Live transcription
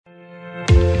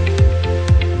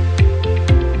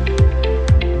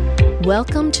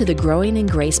Welcome to the Growing in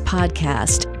Grace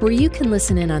podcast, where you can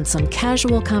listen in on some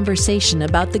casual conversation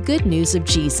about the good news of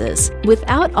Jesus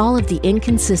without all of the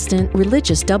inconsistent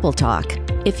religious double talk.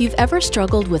 If you've ever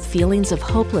struggled with feelings of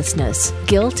hopelessness,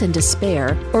 guilt, and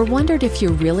despair, or wondered if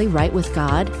you're really right with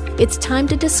God, it's time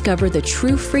to discover the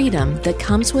true freedom that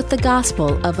comes with the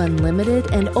gospel of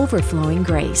unlimited and overflowing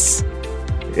grace.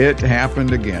 It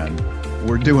happened again.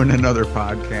 We're doing another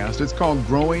podcast. It's called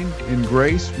Growing in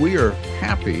Grace. We are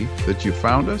happy that you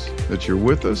found us, that you're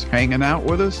with us, hanging out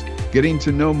with us, getting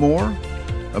to know more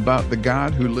about the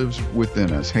God who lives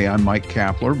within us. Hey, I'm Mike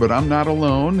Kapler, but I'm not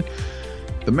alone.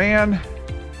 The man,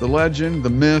 the legend, the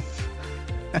myth.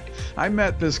 I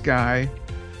met this guy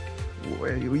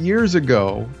years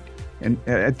ago, and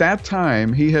at that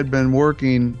time, he had been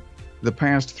working the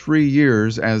past 3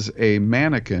 years as a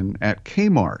mannequin at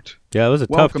Kmart. Yeah, it was a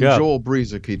tough job. Welcome Joel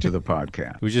Brizicki to the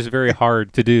podcast. It was just very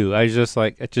hard to do. I was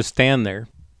just stand there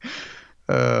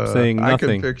saying nothing. I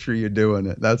can picture you doing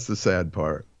it. That's the sad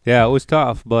part. Yeah, it was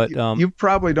tough, but you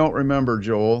probably don't remember,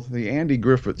 Joel, the Andy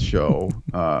Griffith Show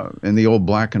in the old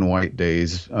black and white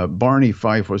days. Barney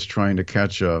Fife was trying to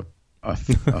catch a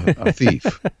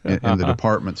thief in the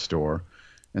department store.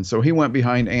 And so he went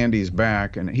behind Andy's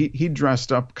back, and he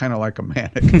dressed up kind of like a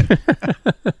mannequin.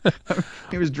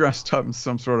 He was dressed up in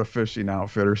some sort of fishing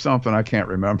outfit or something. I can't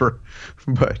remember.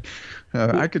 But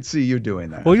I could see you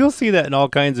doing that. Well, you'll see that in all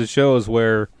kinds of shows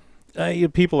where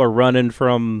people are running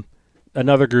from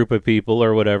another group of people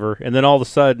or whatever, and then all of a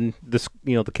sudden, the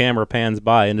camera pans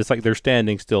by, and it's like they're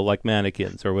standing still like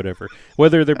mannequins or whatever.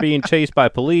 Whether they're being chased by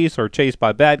police or chased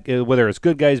by whether it's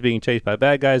good guys being chased by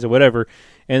bad guys or whatever,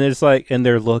 and it's like, and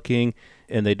they're looking,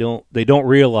 and they don't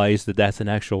realize that that's an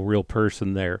actual real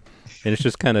person there, and it's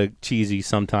just kind of cheesy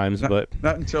sometimes. But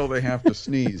not until they have to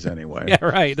sneeze anyway. Yeah,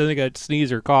 right. Then they got to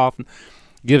sneeze or cough, and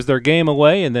gives their game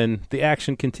away, and then the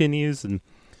action continues, and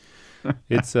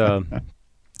it's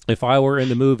If I were in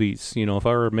the movies, if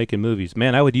I were making movies,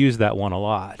 man, I would use that one a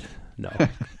lot. No,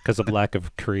 because of lack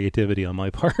of creativity on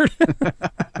my part.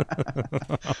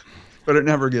 But it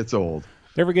never gets old.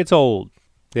 Never gets old.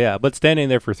 Yeah, but standing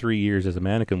there for 3 years as a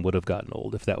mannequin would have gotten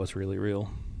old if that was really real.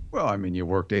 Well, I mean, you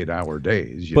worked 8-hour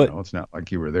days. It's not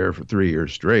like you were there for 3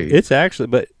 years straight. It's actually,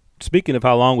 but speaking of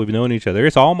how long we've known each other,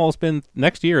 it's almost been,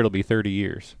 next year it'll be 30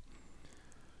 years.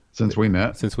 Since we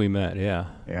met? Since we met, yeah.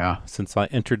 Yeah. Since I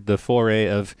entered the foray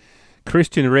of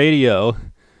Christian radio,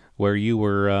 where you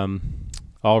were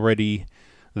already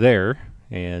there,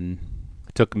 and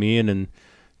took me in and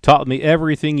taught me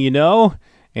everything you know,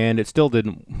 and it still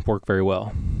didn't work very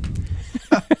well.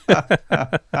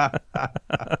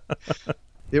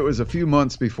 It was a few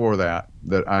months before that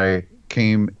I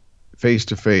came face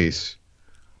to face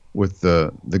with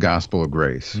the gospel of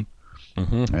grace.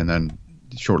 Mm-hmm. And then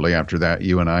shortly after that,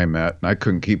 you and I met, and I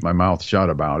couldn't keep my mouth shut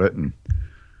about it, and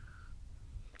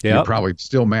you're probably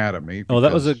still mad at me. Oh,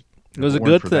 that was a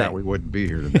good thing. That, we wouldn't be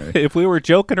here today. If we were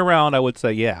joking around, I would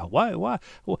say, yeah, why?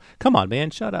 Well, come on, man,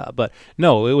 shut up. But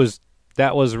no,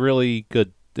 that was really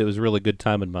good. It was a really good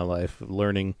time in my life,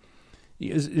 learning.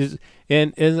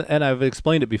 And I've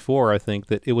explained it before, I think,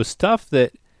 that it was stuff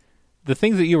that the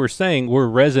things that you were saying were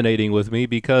resonating with me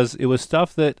because it was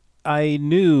stuff that I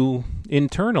knew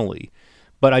internally,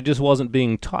 but I just wasn't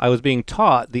being taught. I was being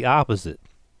taught the opposite.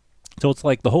 So it's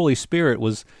like the Holy Spirit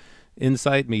was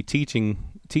inside me teaching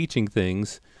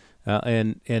things,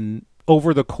 and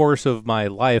over the course of my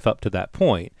life up to that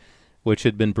point, which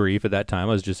had been brief at that time.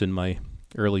 I was just in my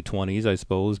early 20s, I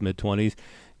suppose, mid-20s.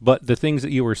 But the things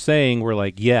that you were saying were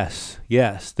like, yes,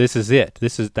 this is it.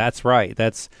 That's right.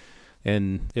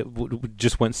 And it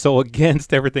just went so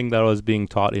against everything that I was being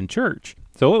taught in church.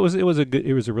 So it was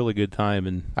a really good time,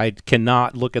 and I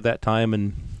cannot look at that time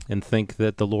and think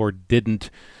that the Lord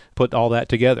didn't put all that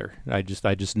together. I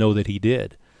just know that He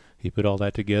did. He put all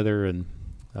that together, and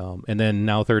then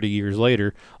now 30 years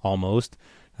later, almost,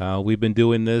 we've been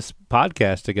doing this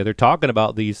podcast together, talking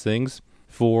about these things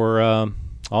for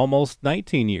almost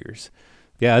 19 years.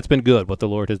 Yeah, it's been good what the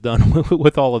Lord has done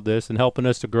with all of this and helping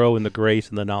us to grow in the grace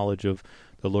and the knowledge of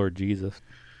the Lord Jesus.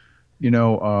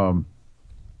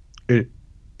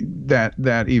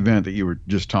 That event that you were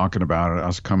just talking about,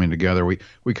 us coming together, we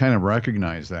kind of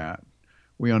recognize that.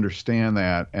 We understand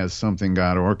that as something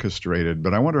God orchestrated,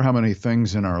 but I wonder how many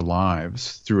things in our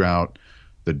lives throughout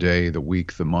the day, the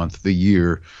week, the month, the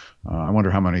year, I wonder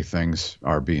how many things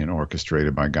are being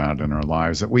orchestrated by God in our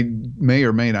lives that we may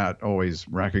or may not always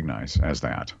recognize as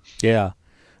that. Yeah.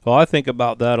 Well, I think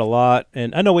about that a lot,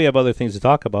 and I know we have other things to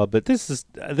talk about, but this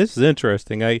is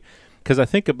interesting. Because I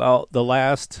think about the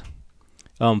last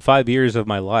 5 years of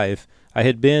my life. I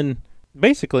had been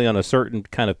basically on a certain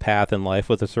kind of path in life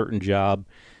with a certain job.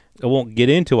 I won't get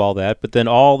into all that, but then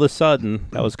all of a sudden,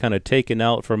 I was kind of taken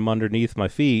out from underneath my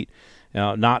feet,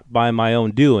 not by my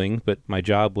own doing, but my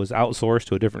job was outsourced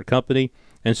to a different company.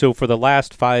 And so for the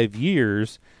last 5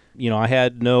 years, I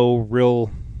had no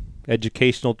real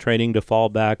educational training to fall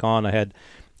back on. I had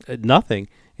nothing.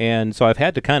 And so I've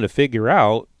had to kind of figure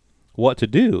out what to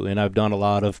do. And I've done a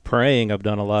lot of praying. I've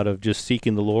done a lot of just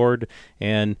seeking the Lord.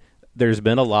 And there's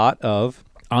been a lot of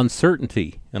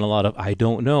uncertainty and a lot of, I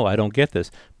don't know, I don't get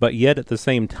this. But yet at the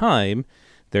same time,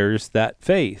 there's that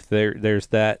faith. There's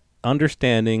that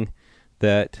understanding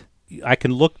that I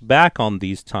can look back on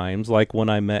these times, like when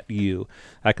I met you.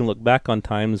 I can look back on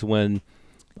times when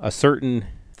a certain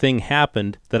thing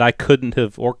happened that I couldn't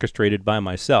have orchestrated by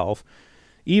myself.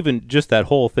 Even just that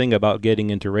whole thing about getting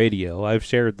into radio, I've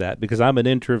shared that because I'm an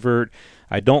introvert.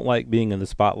 I don't like being in the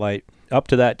spotlight. Up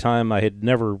to that time, I had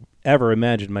never, ever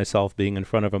imagined myself being in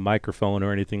front of a microphone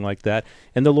or anything like that.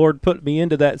 And the Lord put me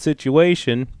into that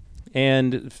situation,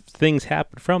 and things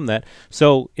happened from that.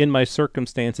 So in my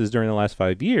circumstances during the last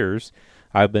 5 years,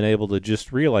 I've been able to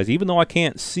just realize, even though I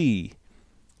can't see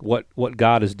what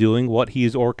God is doing, what he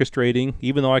is orchestrating,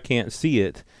 even though I can't see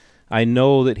it, I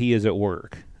know that he is at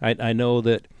work. I know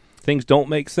that things don't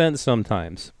make sense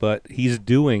sometimes, but he's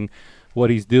doing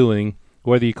what he's doing,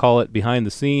 whether you call it behind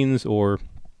the scenes or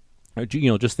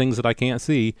just things that I can't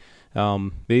see.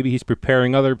 Maybe he's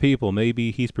preparing other people.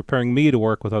 Maybe he's preparing me to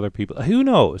work with other people. Who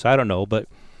knows? I don't know. But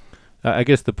I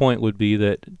guess the point would be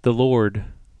that the Lord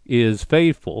is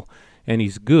faithful and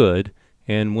he's good.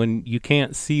 And when you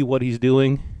can't see what he's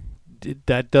doing,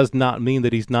 that does not mean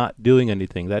that he's not doing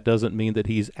anything. That doesn't mean that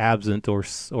he's absent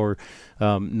or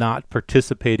not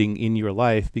participating in your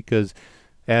life, because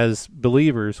as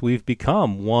believers, we've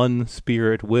become one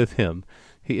spirit with him.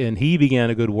 And he began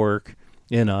a good work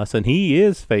in us, and he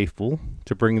is faithful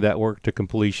to bring that work to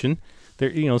completion.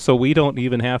 So we don't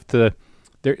even have to.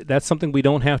 That's something we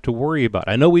don't have to worry about.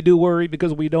 I know we do worry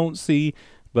because we don't see,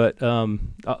 but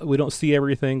we don't see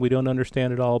everything. We don't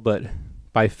understand it all. But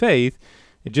by faith,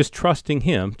 just trusting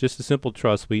him, just a simple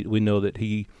trust, we know that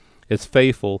he is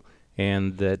faithful,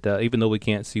 and that even though we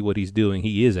can't see what he's doing,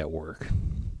 he is at work.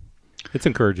 It's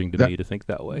encouraging to me to think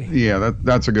that way. Yeah,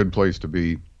 that's a good place to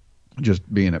be.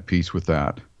 Just being at peace with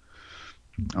that.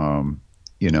 I'm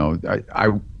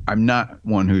not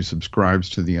one who subscribes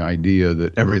to the idea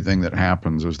that everything that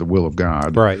happens is the will of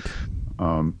God. Right.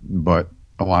 But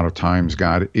a lot of times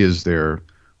God is there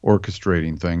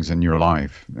orchestrating things in your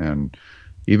life. And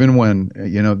even when,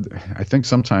 I think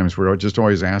sometimes we're just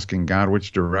always asking God,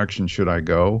 which direction should I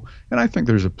go? And I think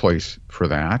there's a place for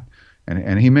that.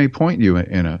 And he may point you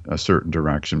in a certain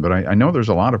direction, but I know there's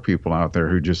a lot of people out there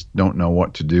who just don't know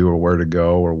what to do or where to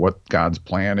go or what God's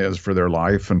plan is for their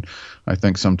life. And I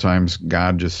think sometimes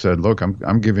God just said, look,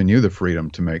 I'm giving you the freedom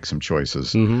to make some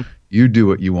choices. Mm-hmm. You do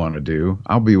what you want to do.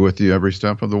 I'll be with you every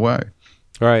step of the way.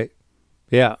 Right.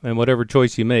 Yeah. And whatever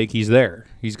choice you make, he's there.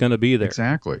 He's going to be there.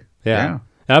 Exactly. Yeah.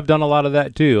 And I've done a lot of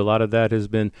that too. A lot of that has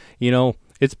been,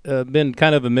 it's been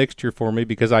kind of a mixture for me,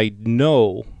 because I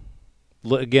know,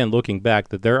 again, looking back,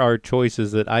 that there are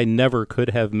choices that I never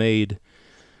could have made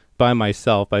by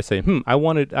myself by saying, I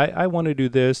want to do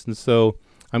this, and so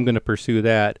I'm going to pursue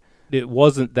that. It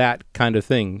wasn't that kind of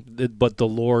thing, but the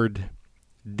Lord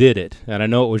did it, and I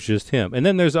know it was just him. And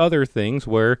then there's other things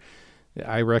where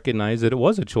I recognize that it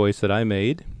was a choice that I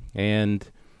made, and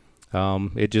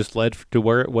it just led to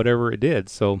whatever it did.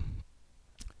 So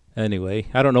anyway,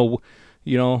 I don't know.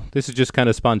 This is just kind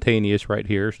of spontaneous right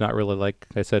here. It's not really, like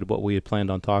I said, what we had planned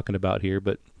on talking about here,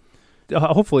 but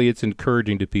hopefully it's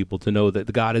encouraging to people to know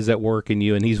that God is at work in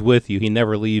you, and he's with you. He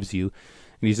never leaves you,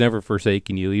 and he's never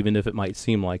forsaken you, even if it might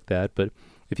seem like that. But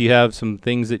if you have some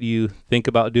things that you think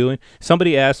about doing,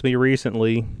 somebody asked me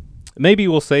recently, maybe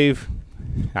we'll save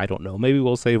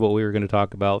what we were going to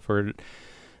talk about for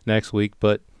next week,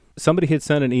 but somebody had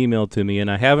sent an email to me, and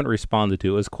I haven't responded to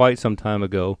it. It was quite some time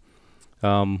ago.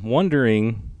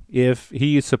 Wondering if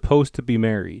he is supposed to be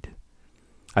married.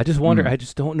 I just wonder. I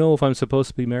just don't know if I'm supposed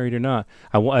to be married or not.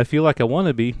 I feel like I want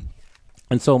to be,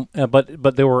 and so,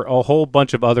 but there were a whole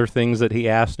bunch of other things that he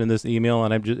asked in this email,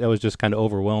 and I was just kind of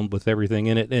overwhelmed with everything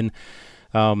in it. And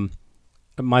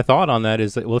my thought on that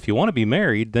is that, well, if you want to be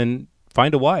married, then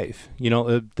find a wife.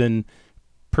 Then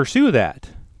pursue that.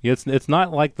 It's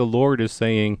not like the Lord is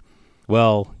saying,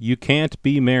 well, you can't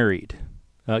be married.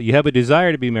 You have a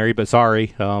desire to be married, but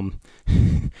sorry,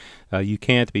 you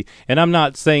can't be. And I'm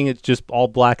not saying it's just all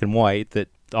black and white, that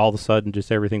all of a sudden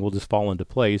just everything will just fall into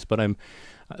place. But I'm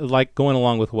like going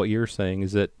along with what you're saying,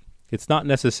 is that It's not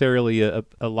necessarily a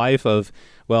life of,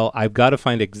 well, I've got to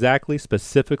find exactly,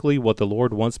 specifically what the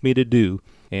Lord wants me to do,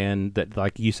 and that,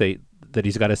 like you say, that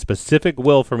He's got a specific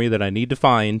will for me that I need to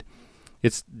find.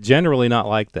 It's generally not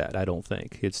like that, I don't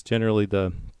think. It's generally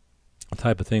the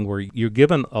type of thing where you're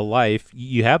given a life,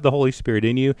 you have the Holy Spirit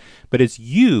in you, but it's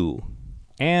you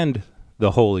and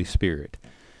the Holy Spirit.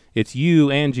 It's you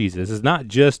and Jesus. It's not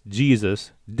just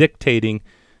Jesus dictating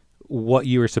what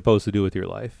you are supposed to do with your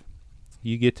life.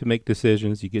 You get to make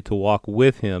decisions, you get to walk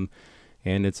with Him,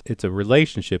 and it's a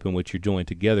relationship in which you're joined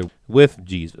together with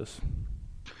Jesus.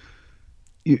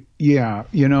 Yeah,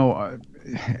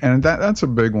 and that's a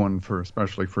big one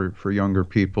especially for younger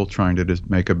people trying to just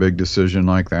make a big decision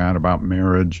like that about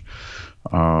marriage.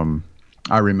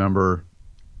 I remember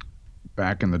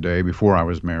back in the day before I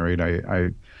was married,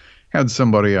 I had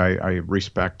somebody I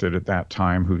respected at that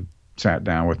time who sat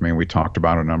down with me, and we talked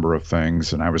about a number of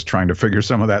things, and I was trying to figure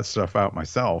some of that stuff out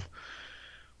myself.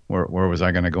 Where was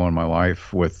I going to go in my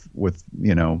life with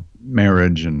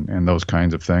marriage and those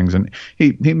kinds of things? And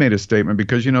he made a statement,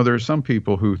 because there are some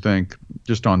people who think,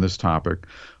 just on this topic,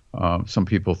 some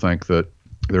people think that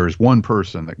there is one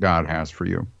person that God has for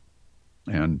you,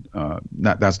 and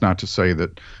that's not to say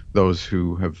that those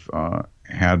who have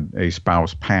had a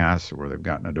spouse pass, or they've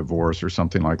gotten a divorce or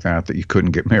something like that you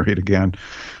couldn't get married again.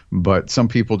 But some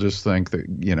people just think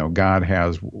that God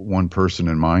has one person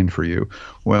in mind for you.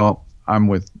 Well, I'm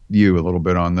with you a little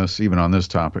bit on this, even on this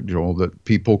topic, Joel, that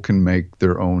people can make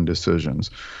their own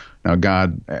decisions. Now,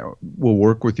 God will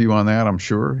work with you on that, I'm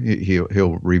sure.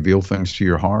 He'll reveal things to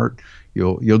your heart.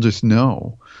 You'll just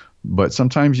know. But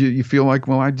sometimes you feel like,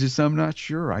 well, I'm not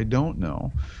sure. I don't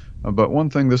know. But one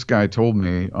thing this guy told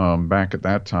me back at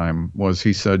that time was,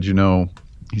 he said,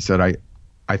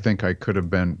 I think I could have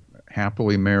been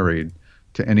happily married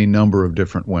to any number of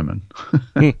different women,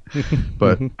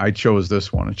 but I chose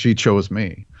this one, and she chose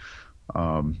me.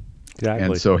 Exactly.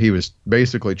 And so he was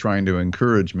basically trying to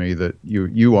encourage me that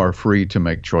you are free to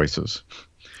make choices,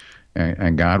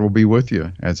 and God will be with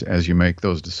you as you make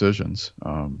those decisions.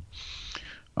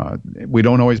 We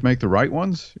don't always make the right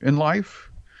ones in life.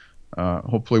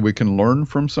 Hopefully we can learn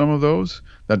from some of those.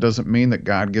 That doesn't mean that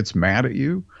God gets mad at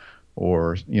you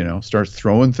or, starts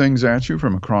throwing things at you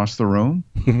from across the room.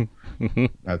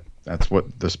 That's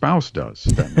what the spouse does.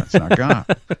 That's not God.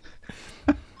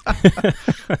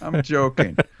 I'm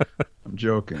joking.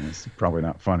 It's probably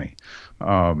not funny.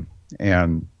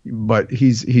 But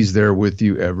he's there with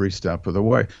you every step of the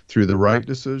way, through the right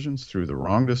decisions, through the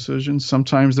wrong decisions.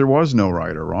 Sometimes there was no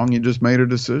right or wrong. You just made a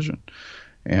decision.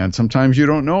 And sometimes you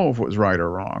don't know if it was right or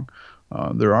wrong.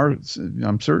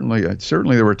 Certainly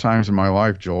there were times in my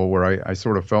life, Joel, where I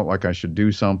sort of felt like I should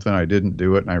do something. I didn't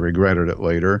do it, and I regretted it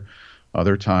later.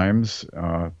 Other times,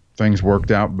 things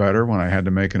worked out better when I had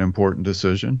to make an important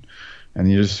decision.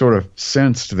 And you just sort of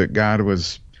sensed that God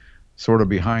was sort of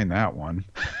behind that one.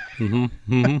 Made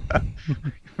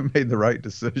the right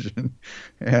decision.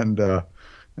 And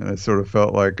it sort of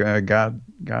felt like God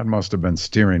must have been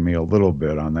steering me a little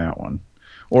bit on that one.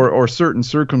 Or certain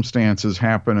circumstances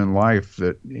happen in life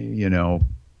that,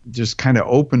 just kind of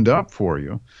opened up for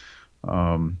you.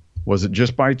 Was it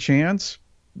just by chance?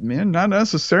 Man, not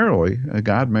necessarily.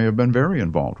 God may have been very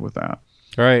involved with that.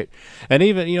 Right. And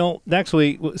even, next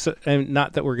week, and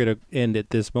not that we're going to end at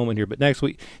this moment here, but next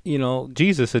week,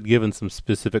 Jesus had given some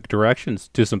specific directions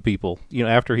to some people,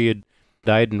 after he had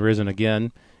died and risen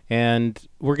again. And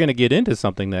we're going to get into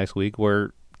something next week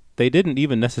where they didn't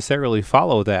even necessarily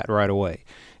follow that right away.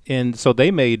 And so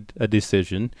they made a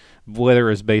decision,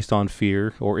 whether it's based on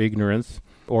fear or ignorance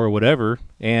or whatever,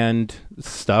 and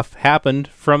stuff happened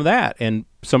from that. And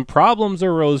some problems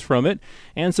arose from it,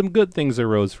 and some good things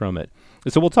arose from it.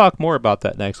 So we'll talk more about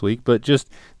that next week, but just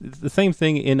the same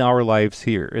thing in our lives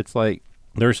here. It's like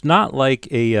there's not like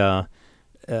just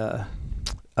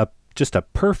a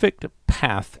perfect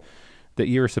path that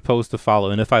you're supposed to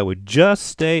follow. And if I would just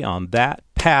stay on that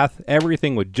path,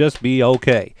 everything would just be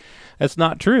okay. That's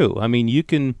not true. I mean, you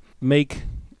can make,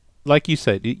 like you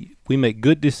said, we make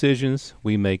good decisions,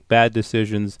 we make bad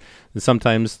decisions, and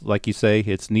sometimes, like you say,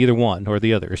 it's neither one or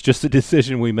the other. It's just a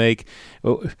decision we make.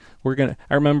 I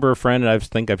remember a friend, and I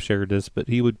think I've shared this, but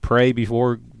he would pray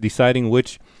before deciding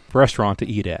which restaurant to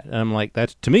eat at. And I'm like,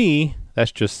 to me,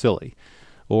 that's just silly.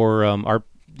 Or our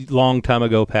long time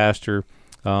ago pastor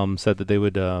said that they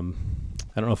would, I don't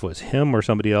know if it was him or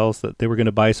somebody else, that they were going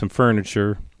to buy some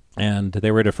furniture. And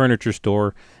they were at a furniture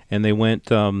store, and they went.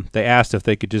 They asked if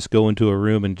they could just go into a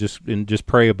room and just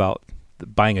pray about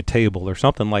buying a table or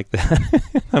something like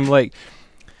that. I'm like,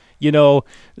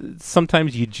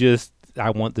 sometimes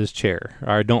I want this chair, or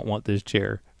I don't want this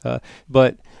chair.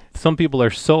 But some people are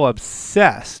so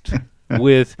obsessed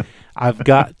with, I've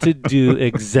got to do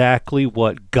exactly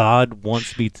what God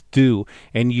wants me to do,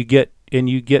 and you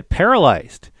get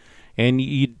paralyzed, and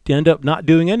you end up not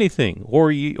doing anything,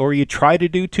 or you try to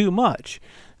do too much,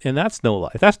 and that's no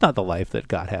life. That's not the life that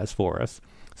God has for us.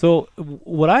 So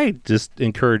what I just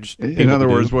encourage people in other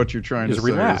to words, do what you're trying to say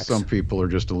relax. is some people are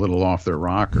just a little off their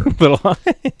rocker.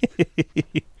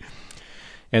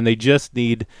 And they just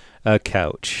need a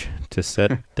couch to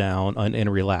sit down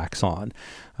and relax on.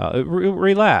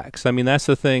 Relax. I mean, that's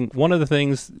the thing. One of the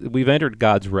things, we've entered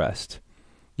God's rest.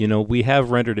 We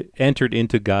have entered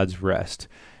into God's rest.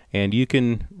 And you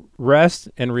can rest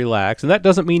and relax. And that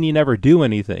doesn't mean you never do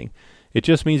anything. It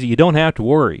just means that you don't have to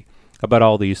worry about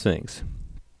all these things.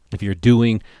 If you're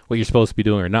doing what you're supposed to be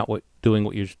doing or not doing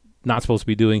what you're not supposed to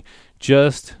be doing,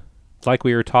 just like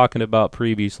we were talking about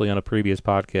previously on a previous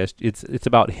podcast, it's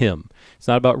about Him. It's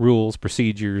not about rules,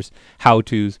 procedures,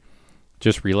 how-tos.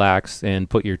 Just relax and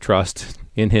put your trust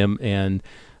in Him and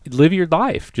live your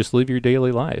life. Just live your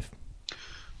daily life.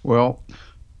 Well,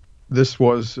 this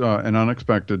was an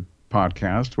unexpected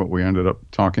podcast, what we ended up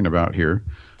talking about here.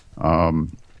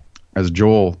 As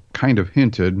Joel kind of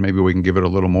hinted, maybe we can give it a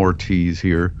little more tease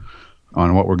here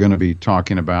on what we're going to be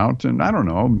talking about. And I don't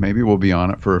know, maybe we'll be on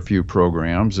it for a few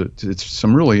programs. It's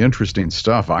some really interesting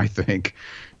stuff, I think,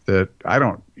 that I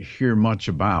don't hear much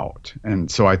about.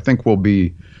 And so I think we'll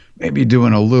be maybe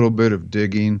doing a little bit of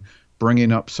digging,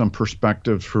 bringing up some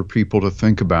perspectives for people to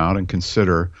think about and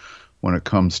consider when it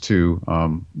comes to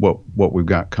what we've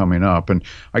got coming up. And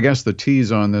I guess the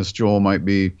tease on this, Joel, might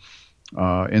be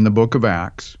in the book of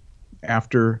Acts,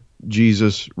 after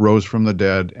Jesus rose from the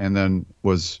dead and then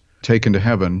was taken to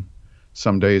heaven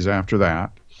some days after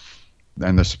that,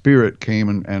 and the Spirit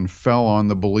came and fell on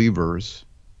the believers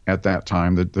at that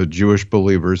time, the Jewish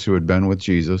believers who had been with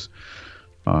Jesus,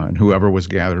 and whoever was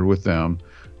gathered with them.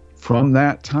 From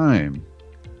that time,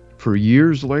 for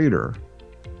years later,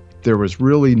 there was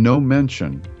really no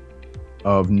mention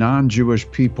of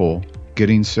non-Jewish people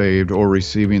getting saved or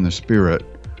receiving the Spirit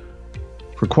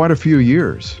for quite a few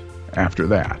years after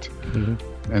that.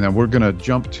 Mm-hmm. And then we're going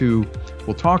to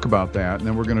we'll talk about that, and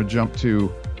then we're going to jump to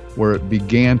where it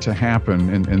began to happen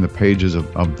in the pages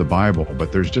of the Bible.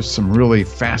 But there's just some really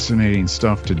fascinating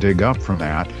stuff to dig up from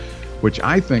that, which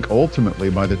I think ultimately,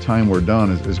 by the time we're done,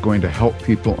 is going to help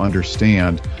people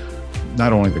understand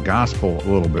not only the gospel a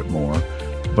little bit more,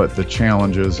 but the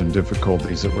challenges and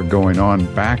difficulties that were going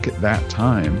on back at that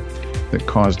time that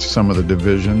caused some of the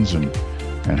divisions and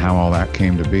how all that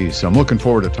came to be. So I'm looking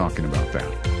forward to talking about that.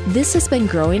 This has been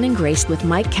Growing in Grace with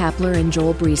Mike Kapler and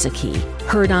Joel Brueseke,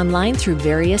 heard online through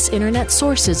various internet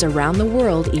sources around the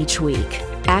world each week.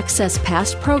 Access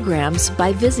past programs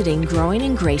by visiting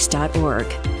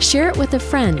growingingrace.org. Share it with a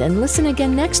friend and listen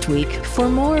again next week for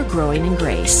more Growing in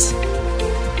Grace.